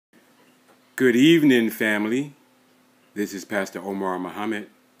Good evening, family. This is Pastor Omar Muhammad.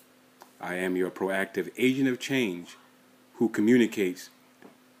 I am your proactive agent of change who communicates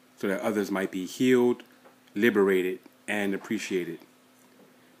so that others might be healed, liberated, and appreciated.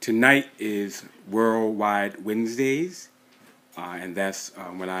 Tonight is Worldwide Wednesdays, and that's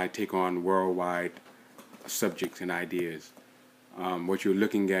when I take on worldwide subjects and ideas. What you're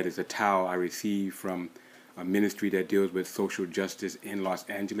looking at is a towel I received from a ministry that deals with social justice in Los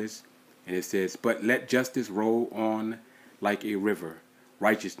Angeles. And it says, "But let justice roll on like a river,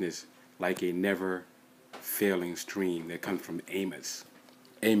 righteousness like a never-failing stream." That comes from Amos.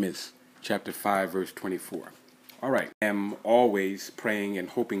 Amos chapter 5, verse 24. All right. I am always praying and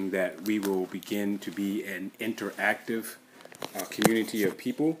hoping that we will begin to be an interactive community of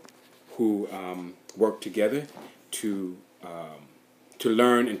people who work together to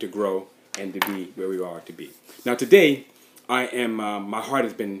learn and to grow and to be where we are to be. Now today, I am my heart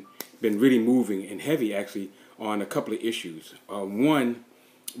has been really moving and heavy actually on a couple of issues. One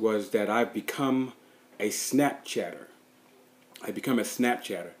was that I've become a Snapchatter.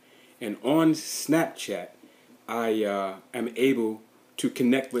 And on Snapchat, I am able to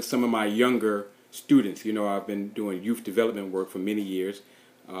connect with some of my younger students. You know, I've been doing youth development work for many years,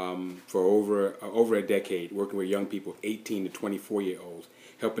 for over a decade, working with young people, 18 to 24-year-olds,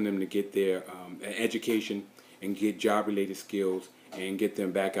 helping them to get their education and get job-related skills and get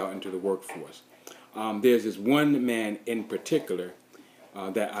them back out into the workforce. There's this one man in particular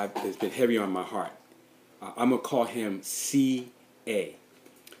that has been heavy on my heart. I'm going to call him C.A.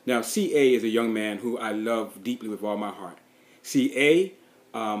 Now, C.A. is a young man who I love deeply with all my heart. C.A.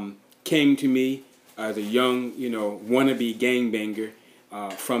 Came to me as a young, wannabe gangbanger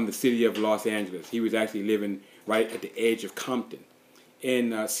from the city of Los Angeles. He was actually living right at the edge of Compton.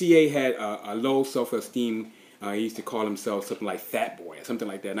 And C.A. had a low self-esteem. He used to call himself something like Fat Boy or something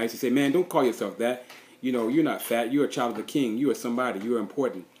like that. And I used to say, man, don't call yourself that. You know, you're not fat. You're a child of the king. You are somebody. You're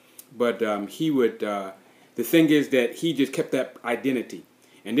important. But he would, the thing is that he just kept that identity.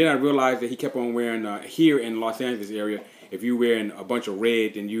 And then I realized that he kept on wearing, here in Los Angeles area, if you're wearing a bunch of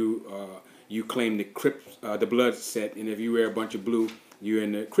red, then you claim the Crips, the blood set. And if you wear a bunch of blue, you're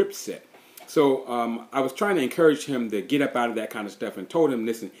in the Crips set. So I was trying to encourage him to get up out of that kind of stuff and told him,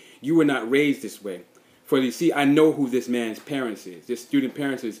 listen, you were not raised this way. For you see, I know who this man's parents is. This student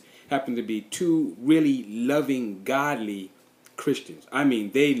parents happen to be two really loving, godly Christians. I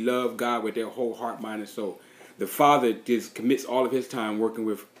mean, they love God with their whole heart, mind, and soul. The father just commits all of his time working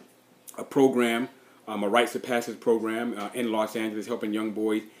with a program, a rites of passage program in Los Angeles, helping young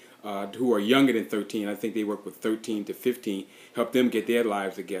boys who are younger than 13. I think they work with 13 to 15, help them get their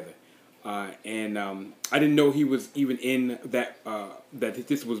lives together. And I didn't know he was even in that, that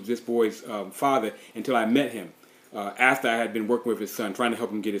this was this boy's father until I met him after I had been working with his son, trying to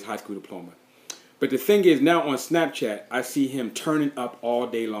help him get his high school diploma. But the thing is, now on Snapchat, I see him turning up all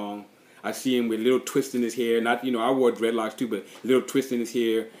day long. I see him with little twists in his hair. Not, I wore dreadlocks too, but little twists in his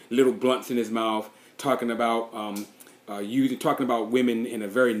hair, little blunts in his mouth, talking about talking about women in a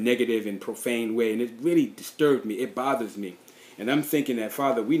very negative and profane way. And it really disturbed me. It bothers me. And I'm thinking that,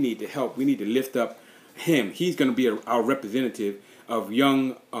 Father, we need to help. We need to lift up him. He's going to be our representative of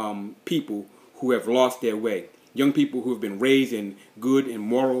young people who have lost their way. Young people who have been raised in good and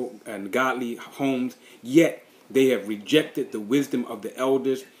moral and godly homes, yet they have rejected the wisdom of the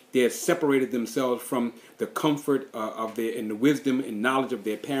elders. They have separated themselves from the comfort and the wisdom and knowledge of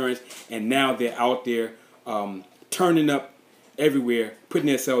their parents. And now they're out there turning up everywhere, putting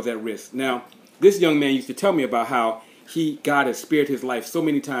themselves at risk. Now, this young man used to tell me about how God has spared his life so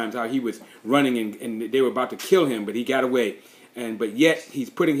many times, how he was running and they were about to kill him, but he got away. But yet he's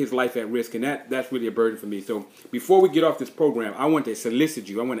putting his life at risk, and that's really a burden for me. So before we get off this program, I want to solicit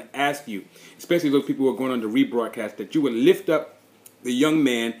you. I want to ask you, especially those people who are going on the rebroadcast, that you would lift up the young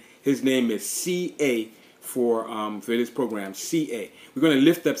man. His name is C.A. for this program, C.A. We're going to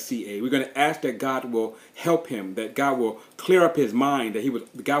lift up C.A. We're going to ask that God will help him, that God will clear up his mind,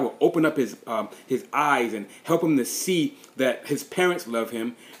 that God will open up his eyes and help him to see that his parents love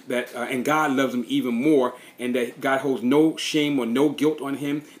him, and God loves him even more, and that God holds no shame or no guilt on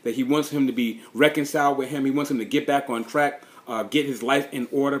him, that he wants him to be reconciled with him. He wants him to get back on track, get his life in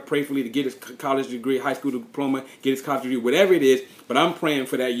order, prayerfully to get his college degree, high school diploma, get his college degree, whatever it is. But I'm praying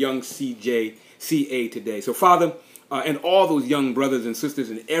for that young C.A. today. So, Father, and all those young brothers and sisters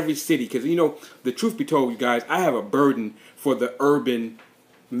in every city, because, the truth be told, you guys, I have a burden for the urban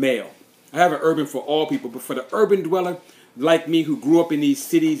male. I have an urban for all people, but for the urban dweller, like me who grew up in these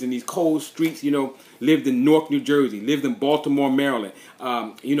cities and these cold streets, lived in Newark, New Jersey, lived in Baltimore, Maryland,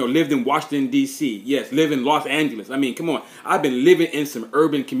 lived in Washington, D.C., yes, lived in Los Angeles. I mean, come on. I've been living in some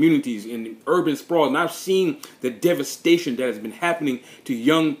urban communities, in urban sprawl, and I've seen the devastation that has been happening to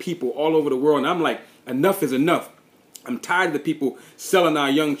young people all over the world. And I'm like, enough is enough. I'm tired of the people selling our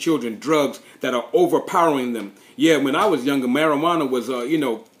young children drugs that are overpowering them. Yeah, when I was younger, marijuana was,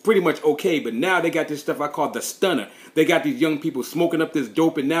 pretty much okay, but now they got this stuff I call the stunner. They got these young people smoking up this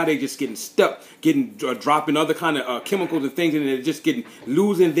dope, and now they just getting stuck, dropping other kind of chemicals and things, and they're just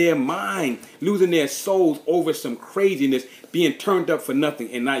losing their mind, losing their souls over some craziness, being turned up for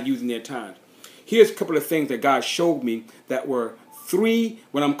nothing and not using their time. Here's a couple of things that God showed me that were three,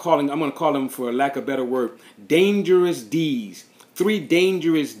 I'm going to call them, for lack of a better word, dangerous D's. 3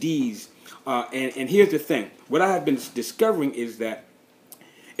 dangerous D's. And here's the thing. What I have been discovering is that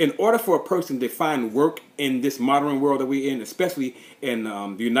in order for a person to find work in this modern world that we're in, especially in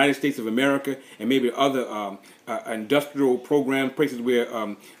the United States of America and maybe other industrial programs, places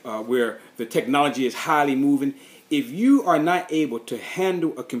where the technology is highly moving, if you are not able to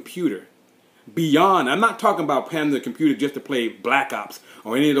handle a computer beyond, I'm not talking about handling the computer just to play Black Ops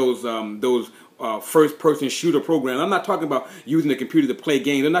or any of those first-person shooter programs. I'm not talking about using the computer to play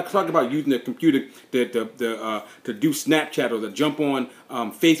games. I'm not talking about using the computer to do Snapchat or to jump on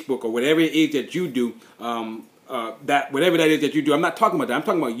Facebook or whatever it is that you do. Whatever that is that you do. I'm not talking about that. I'm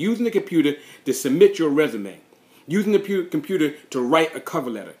talking about using the computer to submit your resume, using the computer to write a cover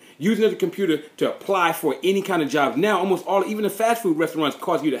letter, using the computer to apply for any kind of job. Now, almost all, even the fast food restaurants,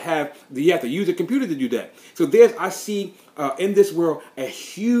 cause you have to use a computer to do that. So I see in this world a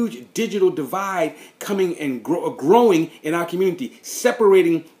huge digital divide coming and growing in our community,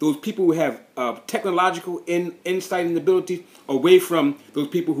 separating those people who have technological insight and abilities away from those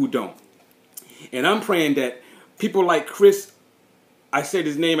people who don't. And I'm praying that people like Chris, I said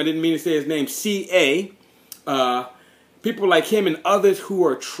his name, I didn't mean to say his name, C.A., people like him and others who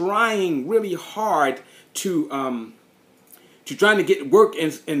are trying really hard to trying to get work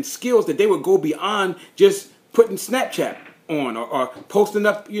and skills, that they would go beyond just putting Snapchat on or posting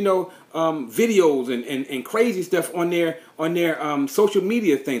up, videos and crazy stuff on their social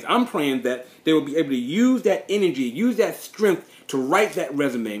media things. I'm praying that they will be able to use that energy, use that strength to write that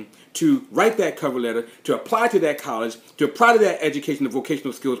resume, to write that cover letter, to apply to that college, to apply to that education and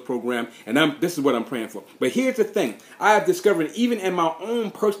vocational skills program, and this is what I'm praying for. But here's the thing. I have discovered, even in my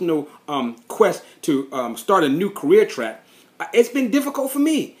own personal quest to start a new career track, it's been difficult for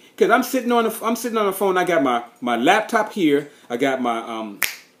me. Because I'm sitting on the phone. I got my laptop here. I got my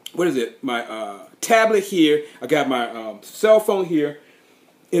my tablet here. I got my cell phone here,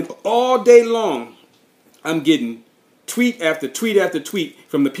 and all day long, I'm getting tweet after tweet after tweet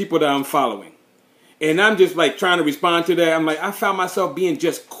from the people that I'm following, and I'm just like trying to respond to that. I'm like, I found myself being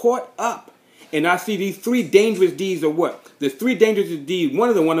just caught up, and I see these 3 dangerous D's. Or what? The 3 dangerous D's. One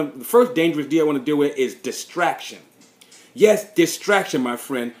of the first dangerous D I want to deal with is distraction. Yes, distraction, my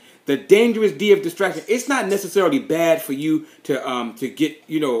friend. The dangerous D of distraction. It's not necessarily bad for you to get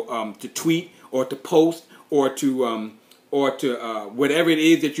to tweet or to post or to whatever it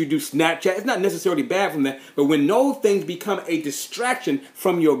is that you do, Snapchat. It's not necessarily bad from that. But when those things become a distraction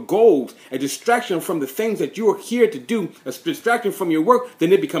from your goals, a distraction from the things that you are here to do, a distraction from your work,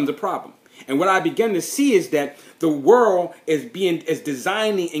 then it becomes a problem. And what I began to see is that the world is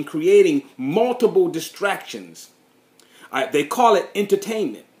designing and creating multiple distractions. They call it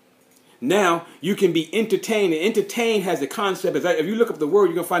entertainment. Now, you can be entertained, and entertain has the concept, if you look up the word,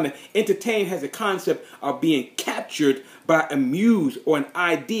 you're going to find that entertain has the concept of being captured by a muse or an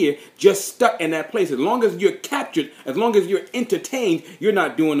idea, just stuck in that place. As long as you're captured, as long as you're entertained, you're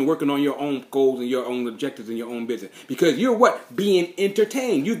not doing and working on your own goals and your own objectives and your own business. Because you're what? Being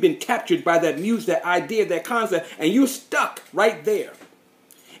entertained. You've been captured by that muse, that idea, that concept, and you're stuck right there.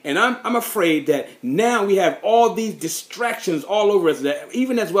 And I'm afraid that now we have all these distractions all over us. That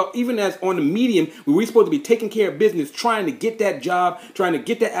even as on the medium where we're supposed to be taking care of business, trying to get that job, trying to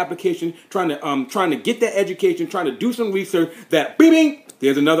get that application, trying to get that education, trying to do some research. That bing, bing,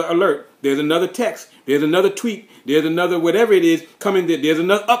 there's another alert, there's another text, there's another tweet, there's another whatever it is coming. There's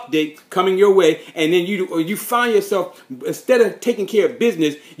another update coming your way, and then you find yourself, instead of taking care of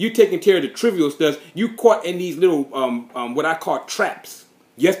business, you taking care of the trivial stuff. You caught in these little what I call traps.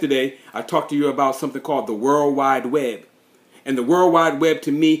 Yesterday, I talked to you about something called the World Wide Web. And the World Wide Web,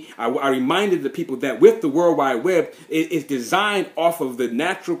 to me, I reminded the people that with the World Wide Web, it is designed off of the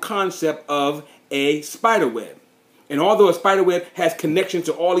natural concept of a spider web. And although a spider web has connections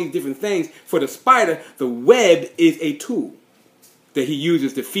to all these different things, for the spider, the web is a tool that he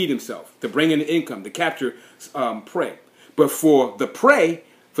uses to feed himself, to bring in income, to capture prey. But for the prey,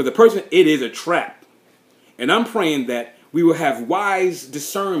 for the person, it is a trap. And I'm praying that we will have wise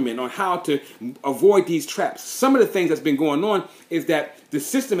discernment on how to avoid these traps. Some of the things that's been going on is that the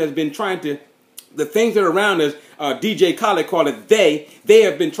system has been trying to, the things that are around us, DJ Khaled called it they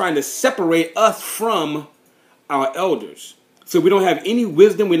have been trying to separate us from our elders. So we don't have any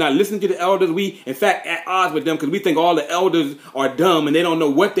wisdom. We're not listening to the elders. We, in fact, at odds with them because we think all the elders are dumb and they don't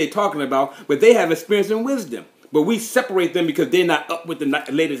know what they're talking about, but they have experience and wisdom. But we separate them because they're not up with the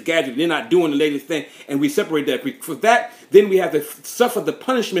latest gadget. They're not doing the latest thing, and we separate that. For that, then we have to suffer the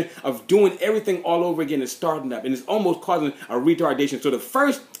punishment of doing everything all over again and starting up. And it's almost causing a retardation. So the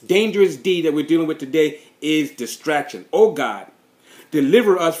first dangerous deed that we're dealing with today is distraction. Oh God,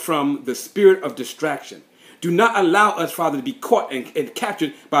 deliver us from the spirit of distraction. Do not allow us, Father, to be caught and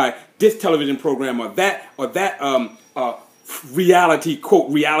captured by this television program or that reality,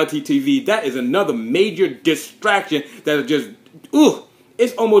 quote, reality TV. That is another major distraction that is just,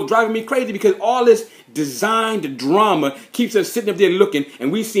 it's almost driving me crazy because all this designed drama keeps us sitting up there looking,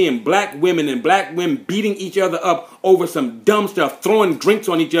 and we seeing black women beating each other up over some dumb stuff, throwing drinks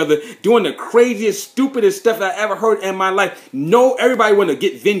on each other, doing the craziest, stupidest stuff that I ever heard in my life. No, everybody want to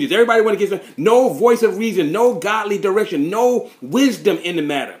get vengeance. Everybody want to get no voice of reason, no godly direction, no wisdom in the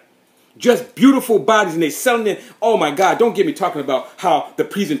matter. Just beautiful bodies, and they selling it. Oh my God! Don't get me talking about how the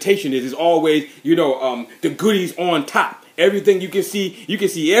presentation is always, the goodies on top. Everything you can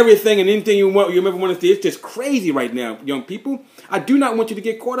see everything and anything you ever want to see. It's just crazy right now, young people. I do not want you to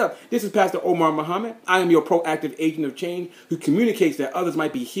get caught up. This is Pastor Omar Muhammad. I am your proactive agent of change who communicates that others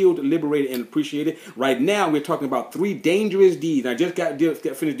might be healed, liberated, and appreciated. Right now, we're talking about 3 dangerous deeds. I just got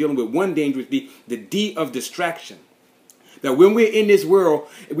finished dealing with one dangerous deed, the D of distraction. That when we're in this world,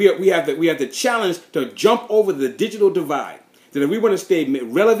 we have the challenge to jump over the digital divide. That if we want to stay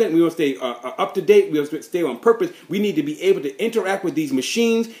relevant, we want to stay up to date, we want to stay on purpose, we need to be able to interact with these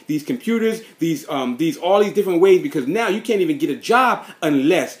machines, these computers, all these different ways, because now you can't even get a job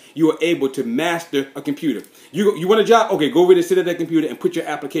unless you are able to master a computer. You want a job? Okay, go over there, sit at that computer and put your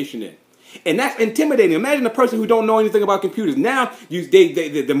application in. And that's intimidating. Imagine a person who don't know anything about computers. Now,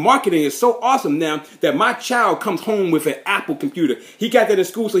 the marketing is so awesome now that my child comes home with an Apple computer. He got that in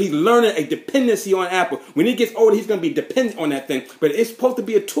school, so he's learning a dependency on Apple. When he gets older, he's going to be dependent on that thing. But it's supposed to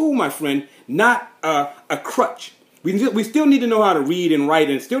be a tool, my friend, not a crutch. We still need to know how to read and write,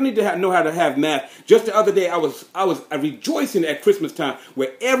 and still need to know how to have math. Just the other day, I was rejoicing at Christmas time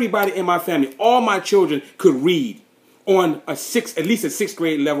where everybody in my family, all my children, could read on at least a 6th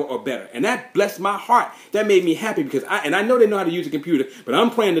grade level or better. And that blessed my heart. That made me happy because I know they know how to use a computer, but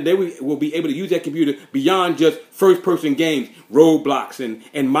I'm praying that they will be able to use that computer beyond just first-person games, Roblox and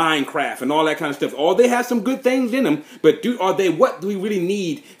Minecraft and all that kind of stuff. They have some good things in them, but what do we really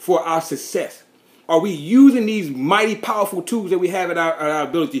need for our success? Are we using these mighty powerful tools that we have at our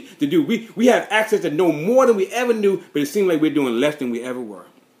ability to do? We have access to know more than we ever knew, but it seems like we're doing less than we ever were.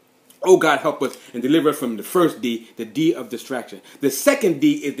 Oh, God, help us and deliver us from the first D, the D of distraction. The second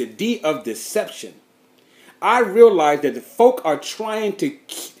D is the D of deception. I realize that the folk are trying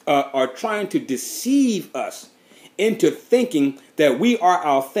to deceive us into thinking that we are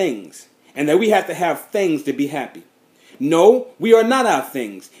our things and that we have to have things to be happy. No, we are not our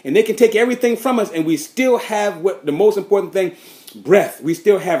things, and they can take everything from us, and we still have what the most important thing, breath. We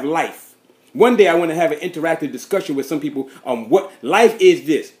still have life. One day I want to have an interactive discussion with some people on what life is.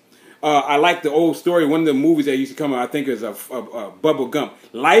 This. I like the old story. One of the movies that used to come out, I think it was Bubble Gum.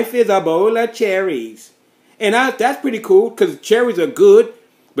 Life is a bowl of cherries. And that's pretty cool because cherries are good,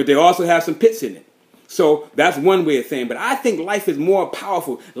 but they also have some pits in it. So that's one way of saying. But I think life is more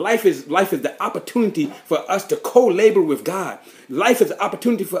powerful. Life is the opportunity for us to co-labor with God. Life is an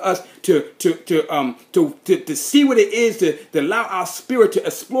opportunity for us to see what it is, to allow our spirit to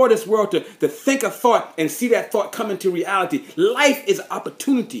explore this world, to think a thought and see that thought come into reality. Life is an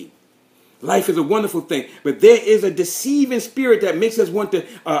opportunity. Life is a wonderful thing, but there is a deceiving spirit that makes us want to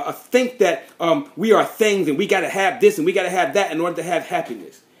think that we are things and we got to have this and we got to have that in order to have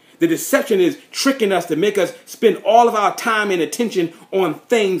happiness. The deception is tricking us to make us spend all of our time and attention on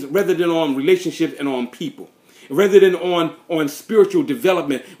things rather than on relationships and on people, rather than on spiritual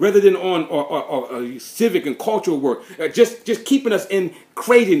development, rather than on civic and cultural work, just keeping us in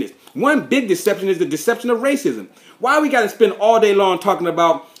craziness. One big deception is the deception of racism. Why we got to spend all day long talking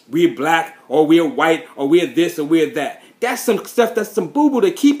about we're black or we're white or we're this or we're that? That's some stuff, that's some boo-boo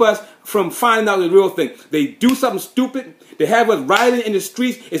to keep us from finding out the real thing. They do something stupid. They have us riding in the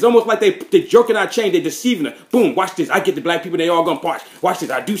streets. It's almost like they're jerking our chain. They're deceiving us. Boom, watch this. I get the black people. They all going to march. Watch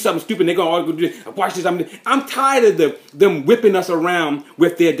this. I do something stupid. They're going to all go do this. Watch this. I'm tired of them whipping us around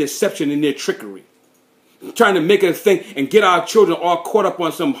with their deception and their trickery. trying to make us think and get our children all caught up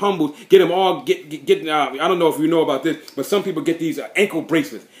on some humbles, get them all, I don't know if you know about this, but some people get these ankle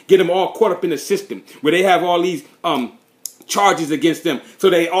bracelets, get them all caught up in the system where they have all these charges against them. So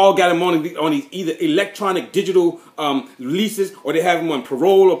they all got them on these either electronic digital leases, or they have them on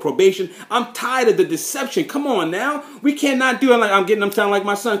parole or probation. I'm tired of the deception. Come on now. We cannot do it like I'm getting them sound like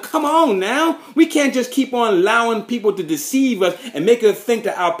my son. Come on now. We can't just keep on allowing people to deceive us and make us think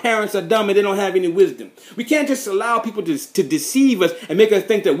that our parents are dumb and they don't have any wisdom. We can't just allow people to deceive us and make us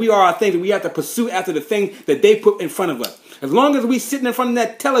think that we are our things, that we have to pursue after the things that they put in front of us. As long as we sitting in front of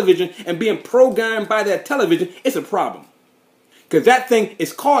that television and being programmed by that television, it's a problem. Because that thing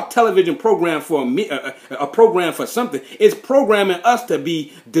is called television program for a program for something. It's programming us to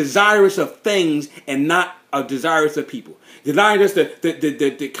be desirous of things and not desirous of people. Desiring us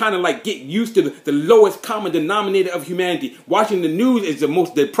to kind of like get used to the lowest common denominator of humanity. Watching the news is the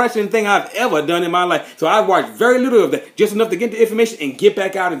most depressing thing I've ever done in my life. So I've watched very little of that, just enough to get the information and get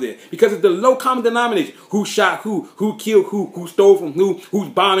back out of there. Because it's the low common denominator. Who shot who killed who stole from who's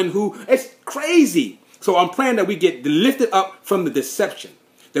bombing who. It's crazy. So I'm praying that we get lifted up from the deception,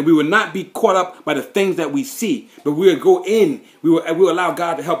 that we will not be caught up by the things that we see, but we will go in, we will allow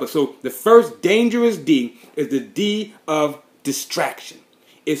God to help us. So the first dangerous D is the D of distraction.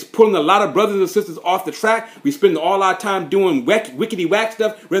 It's pulling a lot of brothers and sisters off the track. We spend all our time doing wickety whack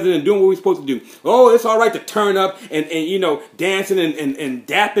stuff rather than doing what we're supposed to do. Oh, it's all right to turn up and you know, dancing and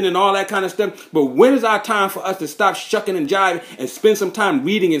dapping and all that kind of stuff. But when is our time for us to stop shucking and jiving and spend some time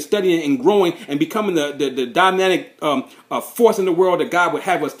reading and studying and growing and becoming the dynamic force in the world that God would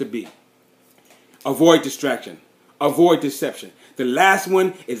have us to be? Avoid distraction. Avoid deception. The last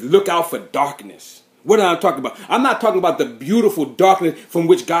one is look out for darkness. What am I talking about? I'm not talking about the beautiful darkness from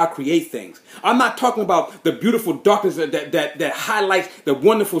which God creates things. I'm not talking about the beautiful darkness that highlights the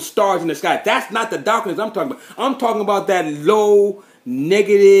wonderful stars in the sky. That's not the darkness I'm talking about. I'm talking about that low,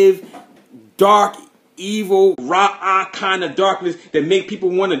 negative, dark, evil, raw kind of darkness that make people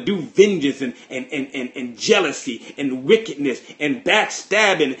want to do vengeance and jealousy and wickedness and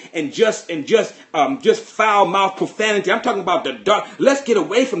backstabbing and just foul mouth profanity. I'm talking about the dark. Let's get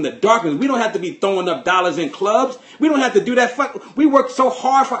away from the darkness. We don't have to be throwing up dollars in clubs. We don't have to do that. We work so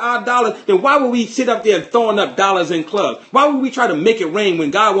hard for our dollars. Then why would we sit up there throwing up dollars in clubs? Why would we try to make it rain when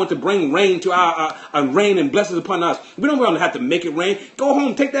God wants to bring rain to our rain and blessings upon us? We don't want to have to make it rain. Go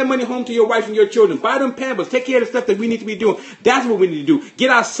home. Take that money home to your wife and your children. Buy them Pampers. Take care of the stuff that we need to be doing. That's what we need to do. Get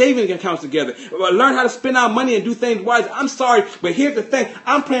our savings accounts together. Learn how to spend our money and do things wise. I'm sorry, but here's the thing.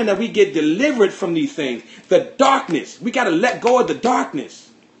 I'm praying that we get delivered from these things. The darkness. We got to let go of the darkness.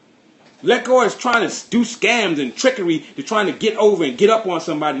 Let go of trying to do scams and trickery to trying to get over and get up on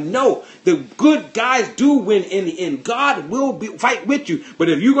somebody. No, the good guys do win in the end. God will fight with you. But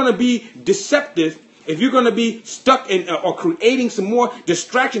if you're going to be deceptive, if you're going to be stuck in or creating some more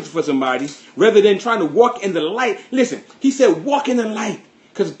distractions for somebody rather than trying to walk in the light. Listen, he said walk in the light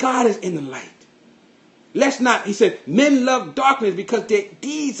because God is in the light. Let's not, he said, men love darkness because their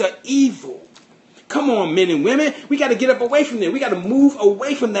deeds are evil. Come on, men and women. We got to get up away from there. We got to move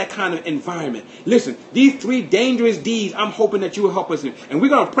away from that kind of environment. Listen, these three dangerous deeds, I'm hoping that you will help us in. And we're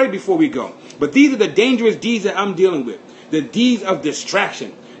going to pray before we go. But these are the dangerous deeds that I'm dealing with. The deeds of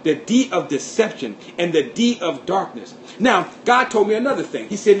distraction, the D of deception, and the D of darkness. Now, God told me another thing.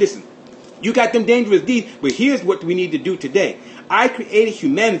 He said, listen, you got them dangerous deeds, but here's what we need to do today. I created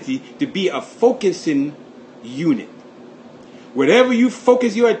humanity to be a focusing unit. Whatever you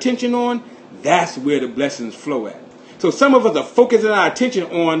focus your attention on, that's where the blessings flow at. So some of us are focusing our attention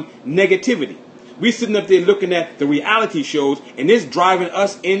on negativity. We're sitting up there looking at the reality shows, and it's driving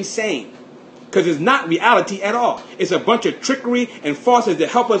us insane. Because it's not reality at all. It's a bunch of trickery and falsehoods that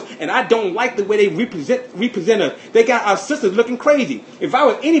help us. And I don't like the way they represent us. They got our sisters looking crazy. If I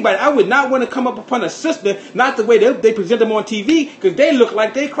was anybody, I would not want to come up upon a sister, not the way they present them on TV, because they look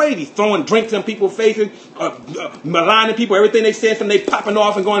like they crazy. Throwing drinks in people's faces, maligning people, everything they say, they popping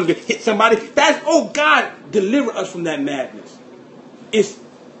off and going to hit somebody. That's, oh God, deliver us from that madness.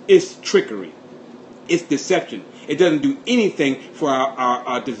 It's trickery. It's deception. It doesn't do anything for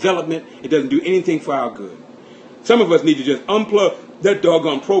our development. It doesn't do anything for our good. Some of us need to just unplug that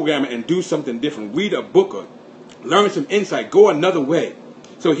doggone program and do something different. Read a book or learn some insight. Go another way.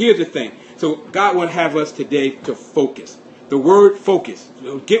 So here's the thing. So God will have us today to focus. The word focus.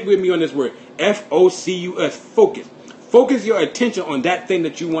 Get with me on this word. F-O-C-U-S. Focus. Focus your attention on that thing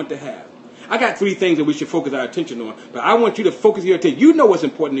that you want to have. I got three things that we should focus our attention on, but I want you to focus your attention. You know what's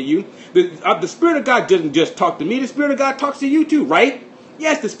important to you. The Spirit of God doesn't just talk to me. The Spirit of God talks to you too, right?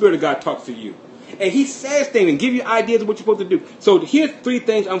 Yes, the Spirit of God talks to you. And he says things and give you ideas of what you're supposed to do. So here's 3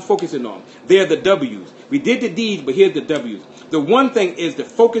 things I'm focusing on. They're the W's. We did the D's, but here's the W's. The one thing is to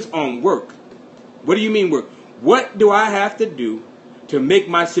focus on work. What do you mean work? What do I have to do to make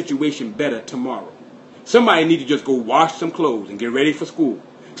my situation better tomorrow? Somebody need to just go wash some clothes and get ready for school.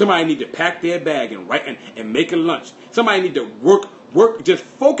 Somebody need to pack their bag and make a lunch. Somebody need to work, just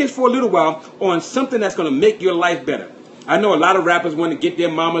focus for a little while on something that's going to make your life better. I know a lot of rappers want to get their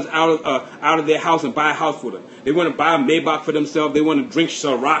mamas out of their house and buy a house for them. They want to buy a Maybach for themselves. They want to drink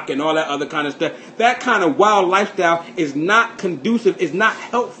Ciroc and all that other kind of stuff. That kind of wild lifestyle is not conducive, is not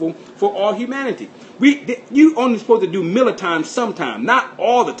helpful for all humanity. You only supposed to do Miller time sometime, not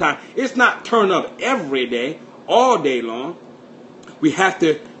all the time. It's not turn up every day, all day long. We have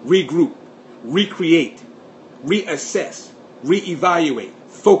to regroup, recreate, reassess, reevaluate,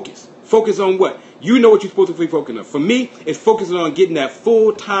 focus. Focus on what? You know what you're supposed to be focusing on. For me, it's focusing on getting that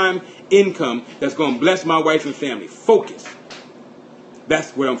full-time income that's going to bless my wife and family. Focus.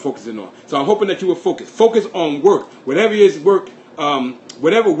 That's what I'm focusing on. So I'm hoping that you will focus. Focus on work. Whatever it is work,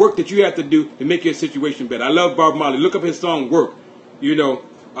 whatever work that you have to do to make your situation better. I love Bob Marley. Look up his song, Work.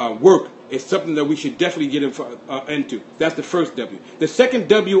 Work is something that we should definitely get into. That's the first W. The second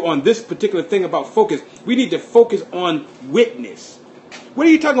W on this particular thing about focus, we need to focus on witness. What are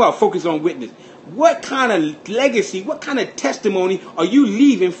you talking about, focus on witness? What kind of legacy, what kind of testimony are you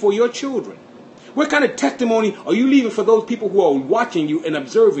leaving for your children? What kind of testimony are you leaving for those people who are watching you and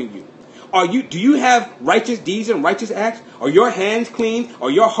observing you? Do you have righteous deeds and righteous acts? Are your hands clean?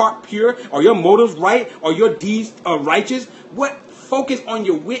 Are your heart pure? Are your motives right? Are your deeds righteous? Focus on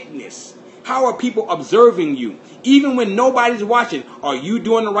your witness. How are people observing you? Even when nobody's watching, are you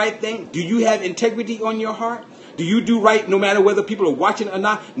doing the right thing? Do you have integrity on your heart? Do you do right no matter whether people are watching or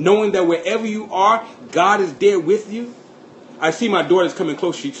not, knowing that wherever you are, God is there with you? I see my daughter's coming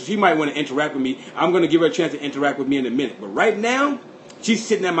close. She might want to interact with me. I'm going to give her a chance to interact with me in a minute. But right now, she's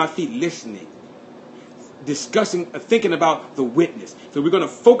sitting at my feet listening, discussing, thinking about the witness. So we're going to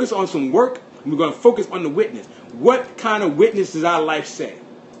focus on some work, and we're going to focus on the witness. What kind of witness does our life say?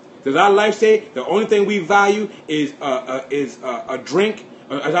 Does our life say the only thing we value is a drink?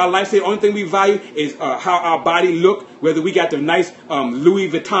 As our life say, the only thing we value is how our body look, whether we got the nice Louis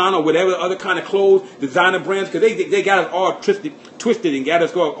Vuitton or whatever other kind of clothes, designer brands, because they got us all twisted and got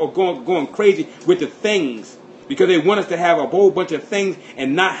us going crazy with the things, because they want us to have a whole bunch of things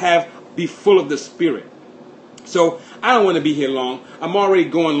and not be full of the Spirit. So I don't want to be here long. I'm already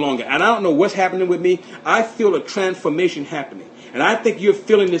going longer, and I don't know what's happening with me. I feel a transformation happening. And I think you're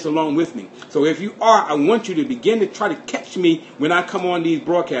feeling this along with me. So if you are, I want you to begin to try to catch me when I come on these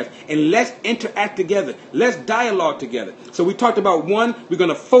broadcasts. And let's interact together. Let's dialogue together. So we talked about one, we're going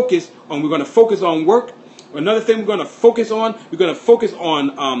to focus on work. Another thing we're going to focus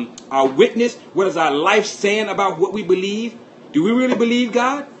on our witness. What is our life saying about what we believe? Do we really believe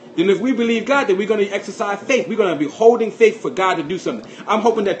God? Then if we believe God, then we're going to exercise faith. We're going to be holding faith for God to do something. I'm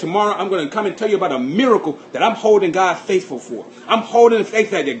hoping that tomorrow I'm going to come and tell you about a miracle that I'm holding God faithful for. I'm holding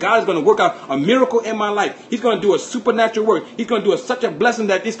faith that God is going to work out a miracle in my life. He's going to do a supernatural work. He's going to do such a blessing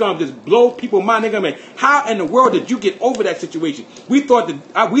that it's going to just blow people's mind. They're going to be, how in the world did you get over that situation? We thought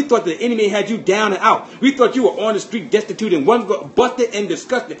the enemy had you down and out. We thought you were on the street destitute and wasn't busted and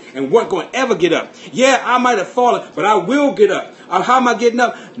disgusted and weren't going to ever get up. Yeah, I might have fallen, but I will get up. How am I getting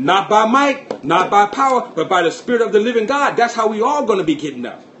up? Not by might, not by power, but by the Spirit of the living God. That's how we all going to be getting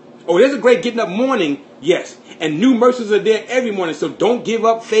up. Oh, there's a great getting up morning, yes. And new mercies are there every morning. So don't give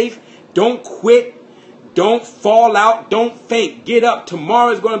up faith. Don't quit. Don't fall out. Don't faint. Get up.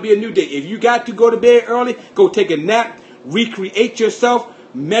 Tomorrow is going to be a new day. If you got to go to bed early, go take a nap, recreate yourself,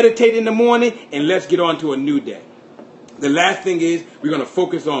 meditate in the morning, and let's get on to a new day. The last thing is we're going to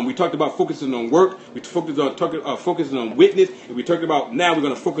focus on. We talked about focusing on work. We focused on focusing on witness, and we talked about now we're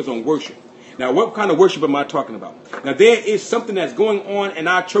going to focus on worship. Now, what kind of worship am I talking about? Now, there is something that's going on in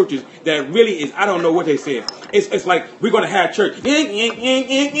our churches that really is, I don't know what they said. It's like we're going to have church, and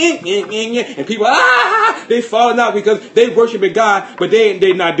people they falling out because they worshiping God, but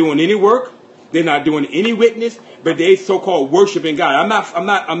they're not doing any work. They're not doing any witness, but they so-called worshiping God. I'm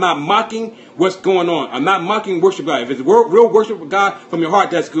not mocking what's going on. I'm not mocking worship God. If it's real worship of God from your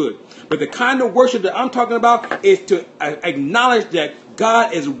heart, that's good. But the kind of worship that I'm talking about is to acknowledge that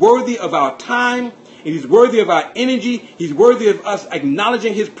God is worthy of our time, and He's worthy of our energy. He's worthy of us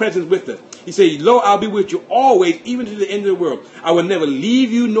acknowledging His presence with us. He said, lo, I'll be with you always, even to the end of the world. I will never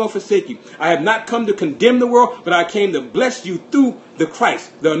leave you nor forsake you. I have not come to condemn the world, but I came to bless you through the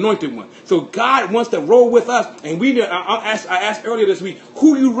Christ, the anointed one. So God wants to roll with us. And I asked earlier this week,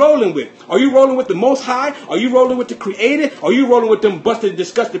 who are you rolling with? Are you rolling with the Most High? Are you rolling with the Creator? Are you rolling with them busted,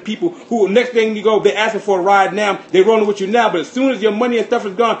 disgusted people who next thing you go, they're asking for a ride now, they're rolling with you now, but as soon as your money and stuff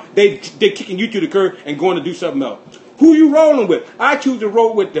is gone, they're kicking you to the curb and going to do something else. Who you rolling with? I choose to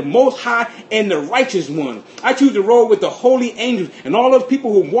roll with the Most High and the righteous one. I choose to roll with the holy angels and all those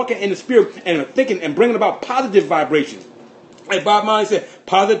people who are walking in the Spirit and are thinking and bringing about positive vibrations. Like Bob Marley said,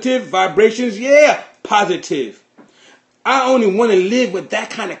 positive vibrations, yeah, positive. I only want to live with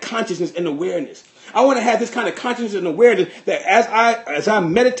that kind of consciousness and awareness. I want to have this kind of consciousness and awareness that as I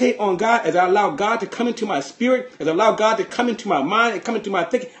meditate on God, as I allow God to come into my spirit, as I allow God to come into my mind and come into my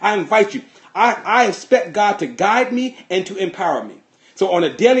thinking, I invite you. I expect God to guide me and to empower me. So on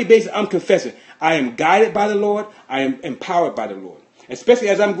a daily basis, I'm confessing, I am guided by the Lord. I am empowered by the Lord. Especially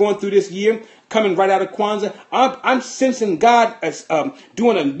as I'm going through this year, coming right out of Kwanzaa, I'm sensing God as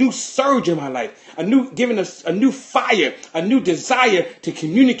doing a new surge in my life, giving us a new fire, a new desire to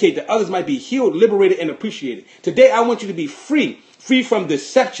communicate that others might be healed, liberated, and appreciated. Today, I want you to be free from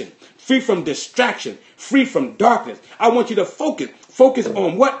deception, free from distraction, free from darkness. I want you to focus. Focus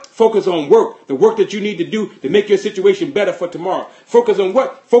on what? Focus on work. The work that you need to do to make your situation better for tomorrow. Focus on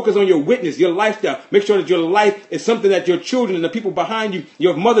what? Focus on your witness, your lifestyle. Make sure that your life is something that your children and the people behind you,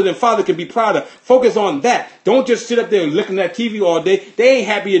 your mother and father can be proud of. Focus on that. Don't just sit up there looking at TV all day. They ain't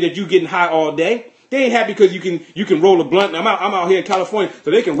happy that you getting high all day. They ain't happy because you can roll a blunt. I'm out here in California,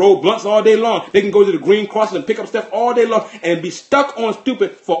 so they can roll blunts all day long. They can go to the green crosses and pick up stuff all day long and be stuck on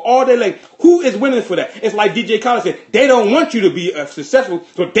stupid for all day long. Who is winning for that? It's like DJ Khaled said, they don't want you to be successful,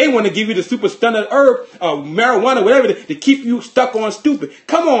 so they want to give you the super stunner herb, marijuana, whatever, to keep you stuck on stupid.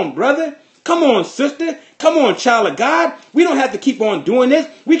 Come on, brother. Come on, sister. Come on, child of God. We don't have to keep on doing this.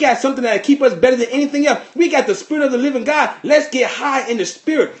 We got something that keep us better than anything else. We got the Spirit of the living God. Let's get high in the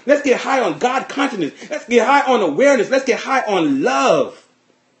Spirit. Let's get high on God consciousness. Let's get high on awareness. Let's get high on love.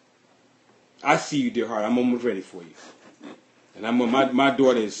 I see you, dear heart. I'm almost ready for you. And my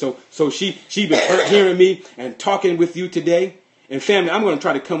daughter is so she been hearing me and talking with you today. And family, I'm going to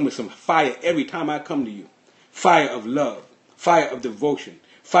try to come with some fire every time I come to you. Fire of love. Fire of devotion.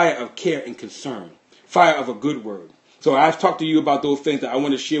 Fire of care and concern. Fire of a good word. So I've talked to you about those things that I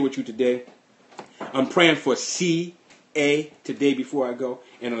want to share with you today. I'm praying for CA today before I go.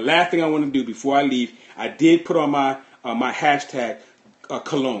 And the last thing I want to do before I leave, I did put on my hashtag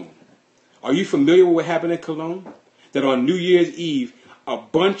Cologne. Are you familiar with what happened in Cologne? That on New Year's Eve, a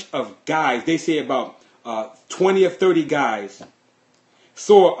bunch of guys, they say about 20 or 30 guys,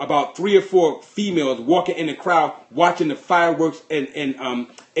 saw about 3 or 4 females walking in the crowd watching the fireworks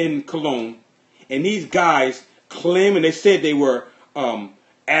in Cologne. And these guys claiming, they said they were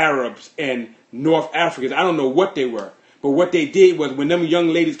Arabs and North Africans. I don't know what they were. But what they did was when them young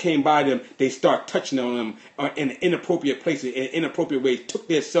ladies came by them, they start touching on them in inappropriate places, in inappropriate ways, took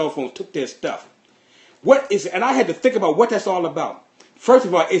their cell phones, took their stuff. And I had to think about what that's all about. First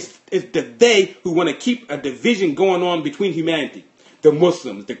of all, it's the they who want to keep a division going on between humanity. The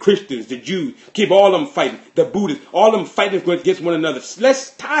Muslims, the Christians, the Jews, keep all of them fighting. The Buddhists, all of them fighting against one another.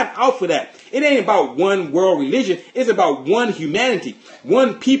 Let's time out for that. It ain't about one world religion. It's about one humanity,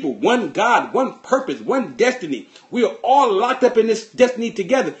 one people, one God, one purpose, one destiny. We are all locked up in this destiny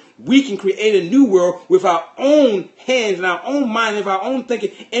together. We can create a new world with our own hands and our own mind and our own thinking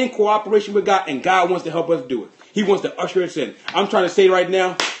in cooperation with God. And God wants to help us do it. He wants to usher us in. I'm trying to say right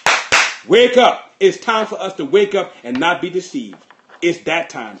now, wake up. It's time for us to wake up and not be deceived. It's that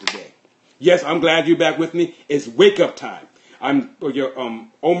time today. Yes, I'm glad you're back with me. It's wake up time. I'm your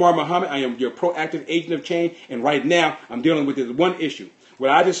Omar Muhammad. I am your proactive agent of change. And right now, I'm dealing with this one issue. What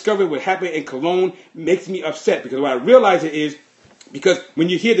I discovered what happened in Cologne makes me upset because what I realize it is because when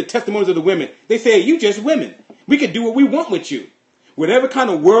you hear the testimonies of the women, they say, you just women. We can do what we want with you. Whatever kind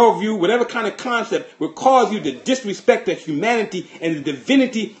of worldview, whatever kind of concept will cause you to disrespect the humanity and the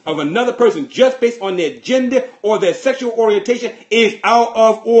divinity of another person just based on their gender or their sexual orientation is out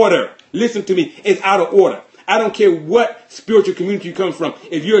of order. Listen to me. It's out of order. I don't care what spiritual community you come from.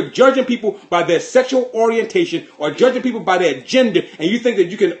 If you're judging people by their sexual orientation or judging people by their gender and you think that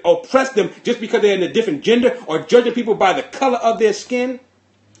you can oppress them just because they're in a different gender or judging people by the color of their skin,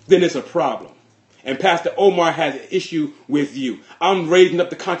 then it's a problem. And Pastor Omar has an issue with you. I'm raising up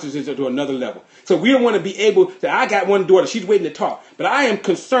the consciousness to another level. So we don't want to be able to, I got one daughter, she's waiting to talk. But I am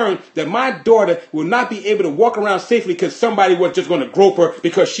concerned that my daughter will not be able to walk around safely because somebody was just going to grope her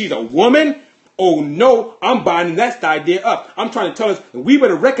because she's a woman oh no, I'm binding that idea up. I'm trying to tell us that we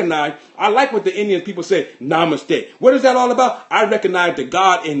better recognize, I like what the Indian people say, namaste. What is that all about? I recognize the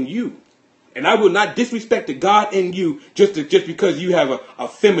God in you. And I will not disrespect the God in you just because you have a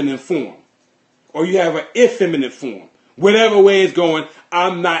feminine form. Or you have an effeminate form. Whatever way it's going,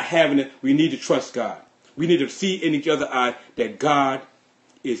 I'm not having it. We need to trust God. We need to see in each other's eyes that God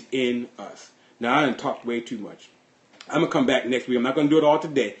is in us. Now, I done talked way too much. I'm going to come back next week. I'm not going to do it all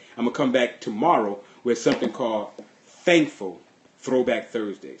today. I'm going to come back tomorrow with something called Thankful Throwback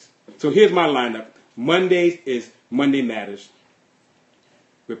Thursdays. So here's my lineup. Mondays is Monday Matters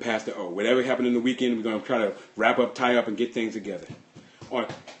with Pastor O. Whatever happened in the weekend, we're going to try to wrap up, tie up, and get things together. On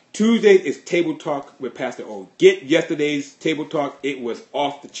Tuesdays is Table Talk with Pastor O. Get yesterday's Table Talk. It was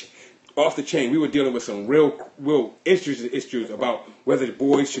off the chain. We were dealing with some real issues about whether the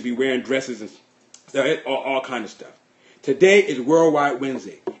boys should be wearing dresses and all kind of stuff. Today is Worldwide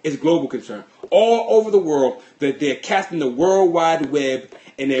Wednesday. It's global concern. All over the world, that they're casting the World Wide Web,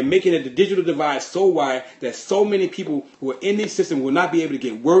 and they're making the digital divide so wide that so many people who are in this system will not be able to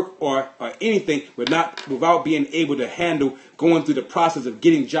get work or anything without being able to handle going through the process of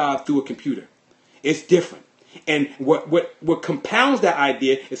getting jobs through a computer. It's different. And what compounds that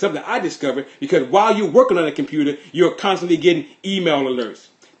idea is something I discovered, because while you're working on a computer, you're constantly getting email alerts,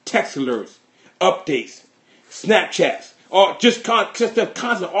 text alerts, updates, Snapchats, or just stuff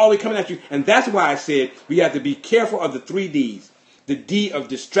constant, all the way coming at you. And that's why I said we have to be careful of the 3 Ds. The D of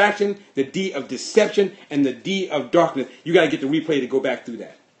distraction, the D of deception, and the D of darkness. You got to get the replay to go back through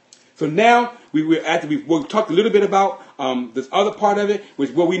that. So now, after we've talked a little bit about this other part of it,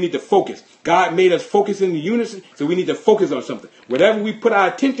 which is where we need to focus. God made us focus in the unison, so we need to focus on something. Whatever we put our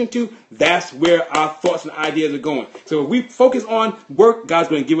attention to, that's where our thoughts and ideas are going. So if we focus on work, God's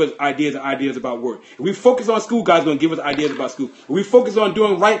going to give us ideas about work. If we focus on school, God's going to give us ideas about school. If we focus on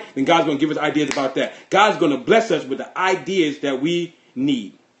doing right, then God's going to give us ideas about that. God's going to bless us with the ideas that we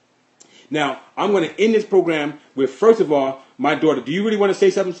need. Now, I'm going to end this program with, first of all, my daughter. Do you really want to say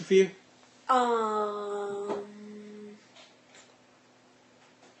something, Sophia?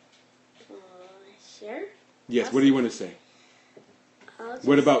 Sure. Yes, what do you want to say?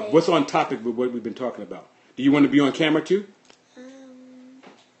 What's on topic with what we've been talking about? Do you want to be on camera too?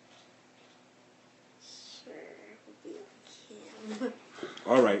 Sure, we'll be on camera.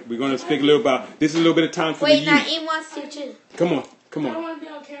 All right, we're going to speak a little about, this is a little bit of time for the youth. Wait, Naeem wants to too. Come on. I don't want to be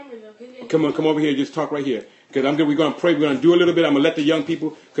on camera though. Come over here, just talk right here. Because we're going to pray, we're going to do a little bit. I'm going to let the young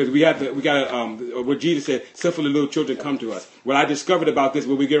people, because we got to, what Jesus said, suffer the little children come to us. What I discovered about this,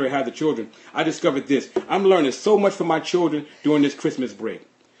 when we get ready to have the children, I discovered this. I'm learning so much from my children during this Christmas break.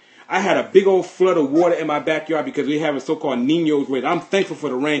 I had a big old flood of water in my backyard because we have a so-called Nino's rain. I'm thankful for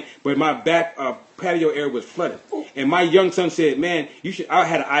the rain, but my back patio area was flooded. And my young son said, man, I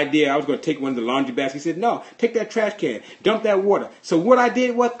had an idea. I was going to take one of the laundry baskets. He said, no, take that trash can, dump that water. So what I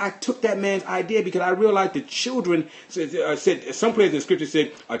did was I took that man's idea, because I realized the children said some place in the scripture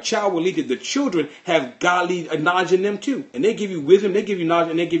said, a child will lead you. The children have godly knowledge in them too. And they give you wisdom, they give you knowledge,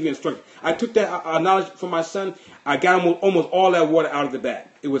 and they give you instruction. I took that knowledge from my son. I got almost all that water out of the bag.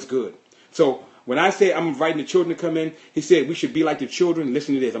 It was good. So when I say I'm inviting the children to come in, he said we should be like the children.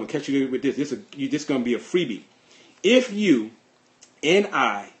 Listen to this. I'm going to catch you with this. This is going to be a freebie. If you and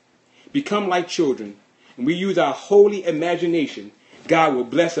I become like children and we use our holy imagination, God will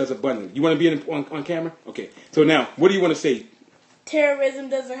bless us abundantly. You want to be on camera? Okay. So now, what do you want to say? Terrorism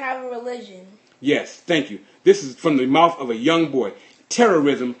doesn't have a religion. Yes, thank you. This is from the mouth of a young boy.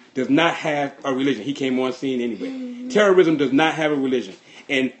 Terrorism does not have a religion. He came on scene anyway. Mm-hmm. Terrorism does not have a religion.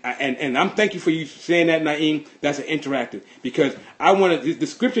 And I'm thank you for you saying that, Naeem. That's an interactive, because I wanted the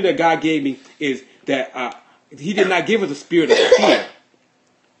scripture that God gave me is that He did not give us a spirit of fear,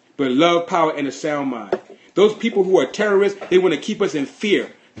 but love, power, and a sound mind. Those people who are terrorists, they want to keep us in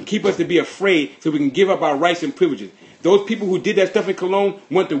fear, keep us to be afraid, so we can give up our rights and privileges. Those people who did that stuff in Cologne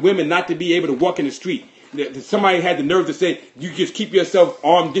want the women not to be able to walk in the street. Somebody had the nerve to say, you just keep yourself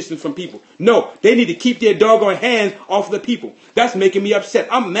arm distance from people. No, they need to keep their doggone hands off the people. That's making me upset.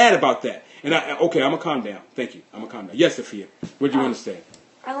 I'm mad about that. And okay, I'm going to calm down. Thank you. I'm going to calm down. Yes, Sophia. What do you want to say?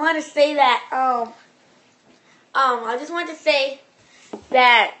 I want to say that, I just want to say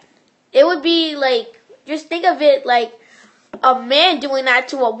that it would be like, just think of it like a man doing that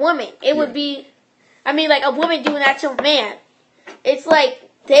to a woman. It would be, like a woman doing that to a man. It's like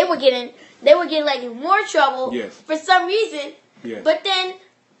they were getting like in more trouble for some reason. Yes. But then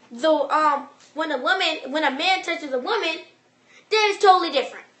when a man touches a woman, then it's totally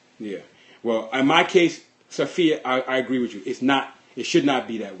different. Yeah. Well, in my case, Sophia, I agree with you. It should not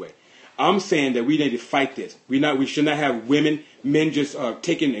be that way. I'm saying that we need to fight this. We should not have men just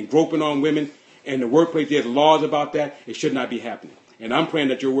taking and groping on women. in the workplace there's laws about that, it should not be happening. And I'm praying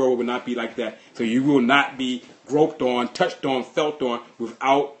that your world will not be like that, so you will not be groped on, touched on, felt on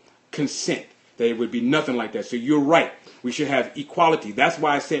without consent. That it would be nothing like that. So you're right. We should have equality. That's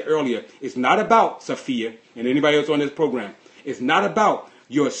why I said earlier, it's not about Sophia and anybody else on this program. It's not about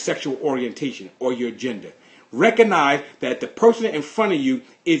your sexual orientation or your gender. Recognize that the person in front of you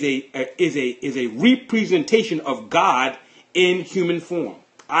is a representation of God in human form.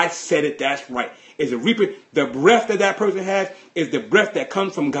 I said it. That's right. The breath that person has is the breath that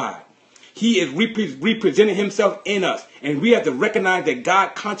comes from God. He is representing himself in us. And we have to recognize that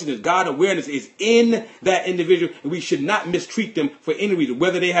God consciousness, God awareness is in that individual. And we should not mistreat them for any reason,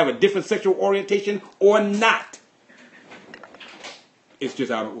 whether they have a different sexual orientation or not. It's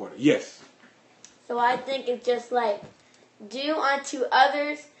just out of order. Yes. So I think it's just like, do unto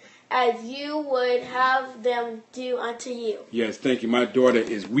others as you would have them do unto you. Yes, thank you. My daughter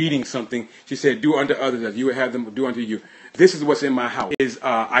is reading something. She said, do unto others as you would have them do unto you. This is what's in my house.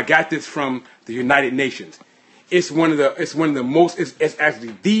 I got this from the United Nations. It's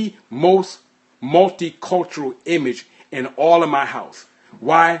actually the most multicultural image in all of my house.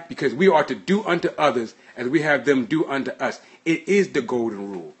 Why? Because we are to do unto others as we have them do unto us. It is the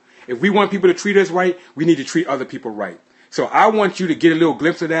golden rule. If we want people to treat us right, we need to treat other people right. So I want you to get a little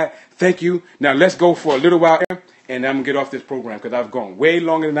glimpse of that. Thank you. Now let's go for a little while, and I'm going to get off this program because I've gone way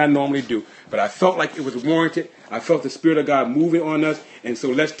longer than I normally do. But I felt like it was warranted. I felt the Spirit of God moving on us. And so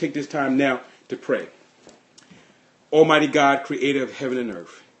let's take this time now to pray. Almighty God, creator of heaven and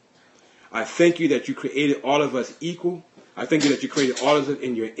earth, I thank you that you created all of us equal. I thank you that you created all of us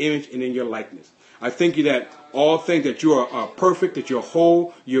in your image and in your likeness. I thank you that all things that you are perfect, that you're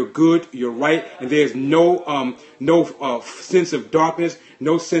whole, you're good, you're right, and there's no sense of darkness,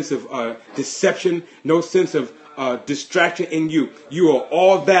 no sense of deception, no sense of distraction in you. You are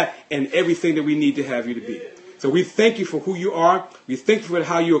all that and everything that we need to have you to be. So we thank you for who you are. We thank you for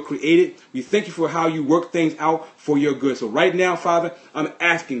how you are created. We thank you for how you work things out for your good. So right now, Father, I'm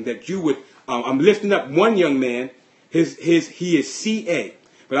asking that you would, I'm lifting up one young man. He is CA,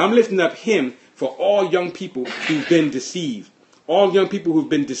 but I'm lifting up him for all young people who've been deceived, all young people who've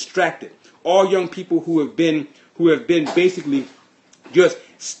been distracted, all young people who have been basically just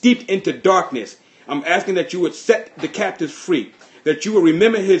steeped into darkness. I'm asking that you would set the captives free, that you will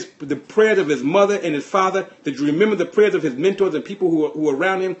remember the prayers of his mother and his father, that you remember the prayers of his mentors and people who are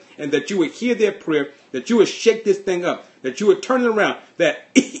around him, and that you would hear their prayer, that you would shake this thing up, that you would turn it around, that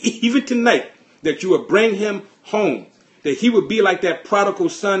even tonight, that you would bring him home. That he would be like that prodigal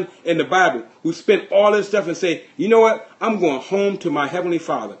son in the Bible who spent all this stuff and say, you know what? I'm going home to my heavenly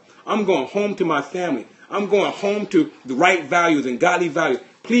Father. I'm going home to my family. I'm going home to the right values and godly values.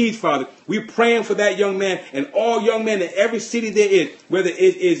 Please, Father, we're praying for that young man and all young men in every city there is, whether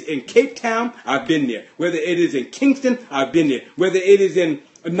it is in Cape Town, I've been there. Whether it is in Kingston, I've been there. Whether it is in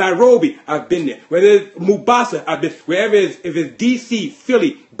Nairobi, I've been there. Whether it's Mombasa, I've been. Wherever it is, if it's D.C.,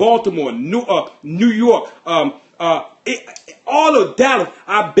 Philly, Baltimore, New York, all of Dallas,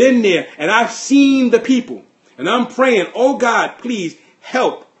 I've been there and I've seen the people. And I'm praying, oh God, please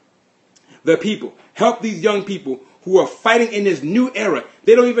help the people. Help these young people who are fighting in this new era.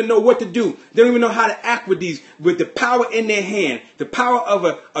 They don't even know what to do. They don't even know how to act with the power in their hand, the power of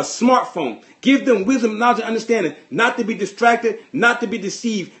a smartphone. Give them wisdom, knowledge, and understanding, not to be distracted, not to be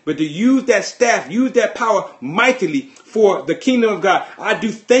deceived, but to use that staff, use that power mightily for the kingdom of God. I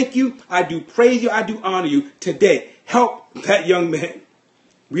do thank you. I do praise you. I do honor you today. Help that young man.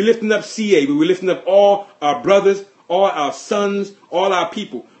 We're lifting up CA, but we're lifting up all our brothers, all our sons, all our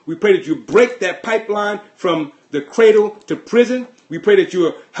people. We pray that you break that pipeline from the cradle to prison. We pray that you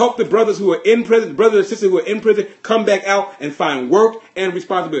will help the brothers who are in prison, the brothers and sisters who are in prison, come back out and find work and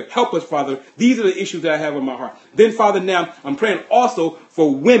responsibility. Help us, Father. These are the issues that I have on my heart. Then, Father, now I'm praying also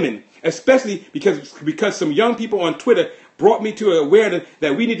for women, especially because some young people on Twitter brought me to awareness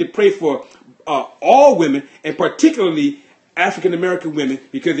that we need to pray for all women, and particularly African-American women,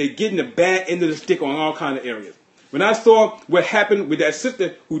 because they're getting the bad end of the stick on all kinds of areas. When I saw what happened with that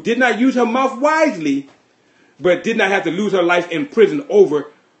sister who did not use her mouth wisely, but did not have to lose her life in prison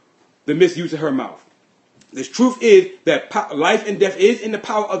over the misuse of her mouth. The truth is that life and death is in the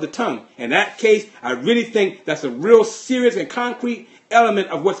power of the tongue. In that case, I really think that's a real serious and concrete element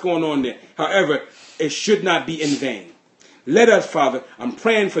of what's going on there. However, it should not be in vain. Let us, Father, I'm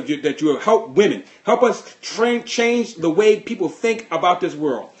praying for you that you will help women. Help us change the way people think about this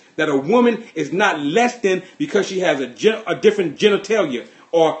world. That a woman is not less than because she has a different genitalia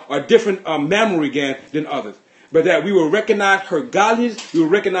or a different mammary gland than others. but that we will recognize her godliness, we will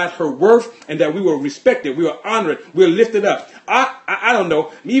recognize her worth, and that we will respect it, we will honor it, we'll lift it up. I don't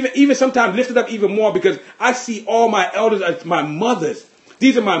know, even sometimes lift it up even more, because I see all my elders as my mothers.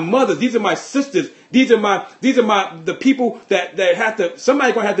 These are my mothers. These are my sisters. These are the people that have to,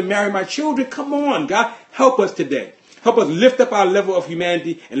 somebody's going to have to marry my children. Come on, God, help us today. Help us lift up our level of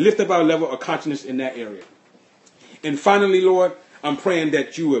humanity and lift up our level of consciousness in that area. And finally, Lord, I'm praying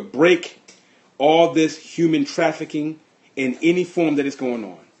that you would break all this human trafficking in any form that is going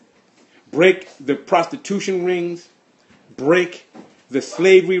on. Break the prostitution rings. Break the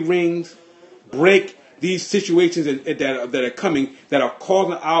slavery rings. Break these situations that are coming, that are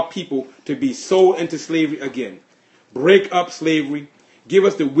causing our people to be sold into slavery again. Break up slavery. Give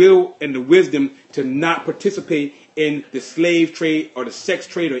us the will and the wisdom to not participate in the slave trade or the sex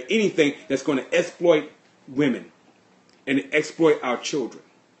trade or anything that's going to exploit women and exploit our children.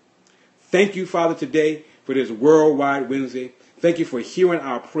 Thank you, Father, today for this Worldwide Wednesday. Thank you for hearing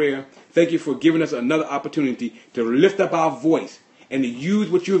our prayer. Thank you for giving us another opportunity to lift up our voice and to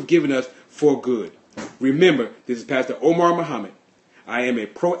use what you have given us for good. Remember, this is Pastor Omar Muhammad. I am a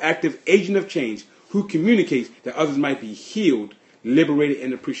proactive agent of change who communicates that others might be healed, liberated,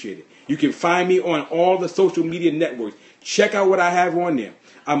 and appreciated. You can find me on all the social media networks. Check out what I have on there.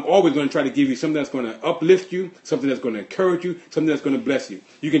 I'm always going to try to give you something that's going to uplift you, something that's going to encourage you, something that's going to bless you.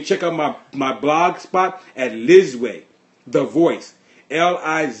 You can check out my blog spot at Lizwe, The Voice,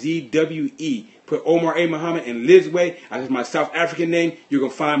 Lizwe. Put Omar A. Muhammad and Lizwe as my South African name. You're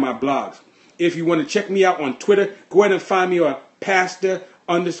going to find my blogs. If you want to check me out on Twitter, go ahead and find me on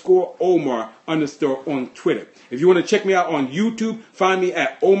Pastor_Omar_ on Twitter. If you want to check me out on YouTube, find me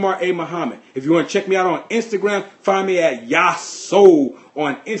at Omar A. Muhammad. If you want to check me out on Instagram, find me at Yaso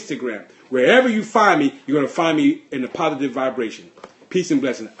on Instagram. Wherever you find me, you're going to find me in a positive vibration. Peace and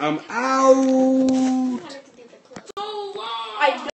blessing. I'm out.